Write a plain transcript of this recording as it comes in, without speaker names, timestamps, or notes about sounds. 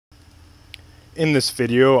In this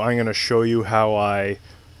video, I'm going to show you how I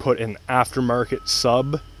put an aftermarket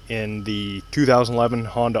sub in the 2011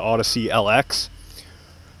 Honda Odyssey LX.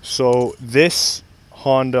 So this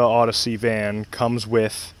Honda Odyssey van comes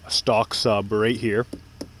with a stock sub right here,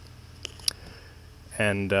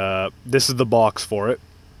 and this is the box for it.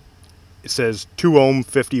 It says 2 ohm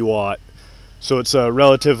 50 watt, so it's a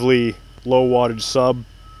relatively low wattage sub,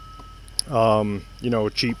 you know,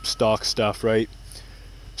 cheap stock stuff, right?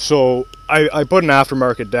 So I put an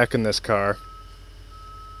aftermarket deck in this car,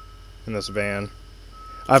 in this van.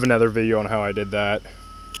 I have another video on how I did that.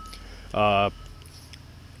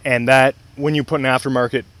 And that, when you put an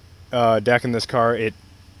aftermarket deck in this car, it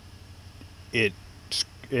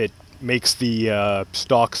makes the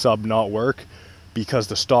stock sub not work, because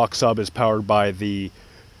the stock sub is powered by the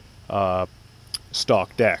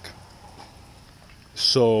stock deck.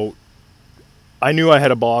 So I knew I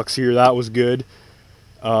had a box here, that was good.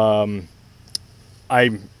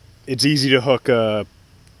 It's easy to hook a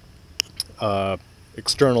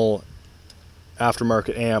external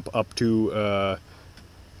aftermarket amp up to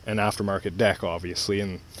an aftermarket deck, obviously,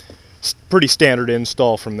 and it's pretty standard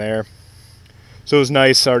install from there. So it was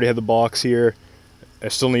nice. I already had the box here. I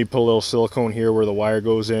still need to put a little silicone here where the wire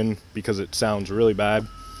goes in because it sounds really bad.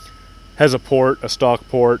 Has a port, a stock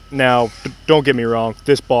port. Now, don't get me wrong,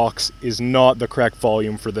 this box is not the correct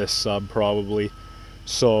volume for this sub, probably.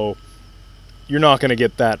 So you're not going to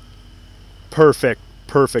get that perfect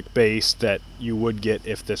bass that you would get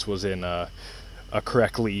if this was in a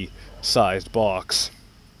correctly sized box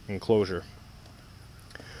enclosure.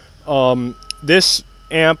 This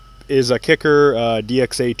amp is a Kicker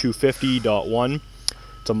DXA 250.1.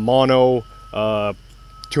 It's a mono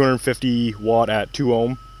 250 watt at 2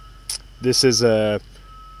 ohm. This is a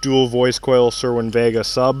dual voice coil Cerwin Vega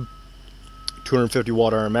sub, 250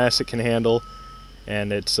 watt RMS it can handle,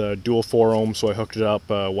 and it's dual 4 ohm, so I hooked it up,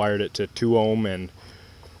 wired it to 2 ohm, and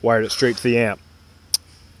wired it straight to the amp.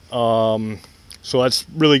 So that's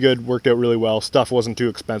really good, worked out really well. Stuff wasn't too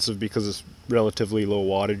expensive because it's relatively low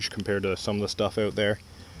wattage compared to some of the stuff out there.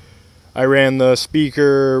 I ran the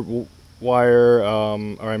speaker wire,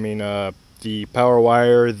 the power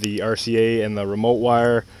wire, the RCA, and the remote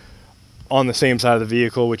wire on the same side of the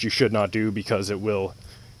vehicle, which you should not do because it will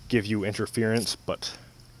give you interference, but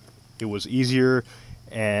it was easier,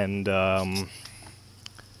 and I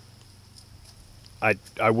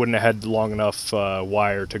wouldn't have had long enough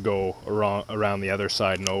wire to go around the other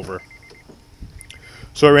side and over.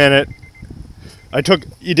 So I ran it.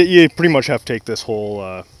 You pretty much have to take this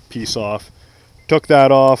whole piece off. Took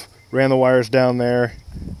that off, ran the wires down there,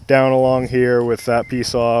 down along here with that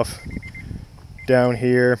piece off, down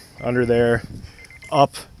here, under there,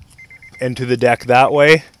 up into the deck that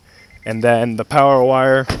way, and then the power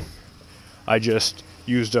wire, I just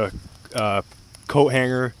used a coat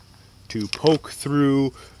hanger to poke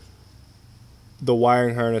through the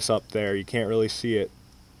wiring harness up there. You can't really see it,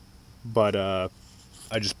 but I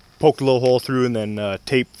just poked a little hole through and then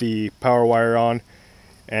taped the power wire on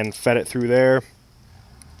and fed it through there.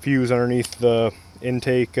 Fuse underneath the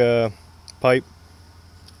intake pipe,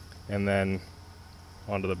 and then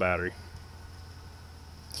onto the battery.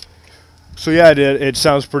 So yeah, it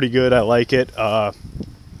sounds pretty good. I like it.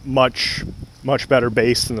 Much better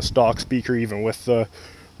bass than the stock speaker, even with the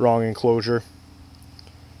wrong enclosure.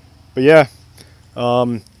 But yeah,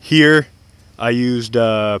 here I used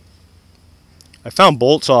I found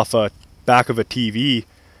bolts off a back of a TV,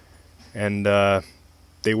 and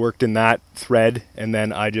they worked in that thread, and then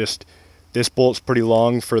this bolt's pretty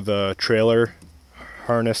long for the trailer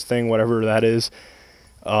harness thing, whatever that is.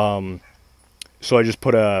 So I just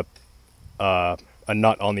put a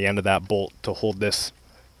nut on the end of that bolt to hold this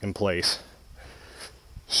in place.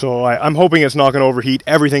 So I'm hoping it's not going to overheat.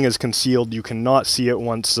 Everything is concealed. You cannot see it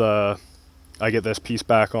once I get this piece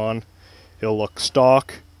back on. It'll look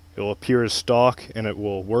stock, it'll appear as stock, and it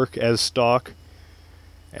will work as stock.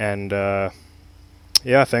 And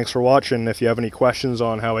yeah, thanks for watching. If you have any questions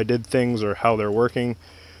on how I did things or how they're working,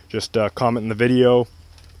 just comment in the video.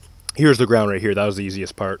 Here's the ground right here. That was the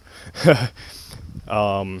easiest part.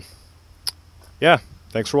 Yeah,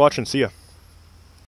 thanks for watching. See ya.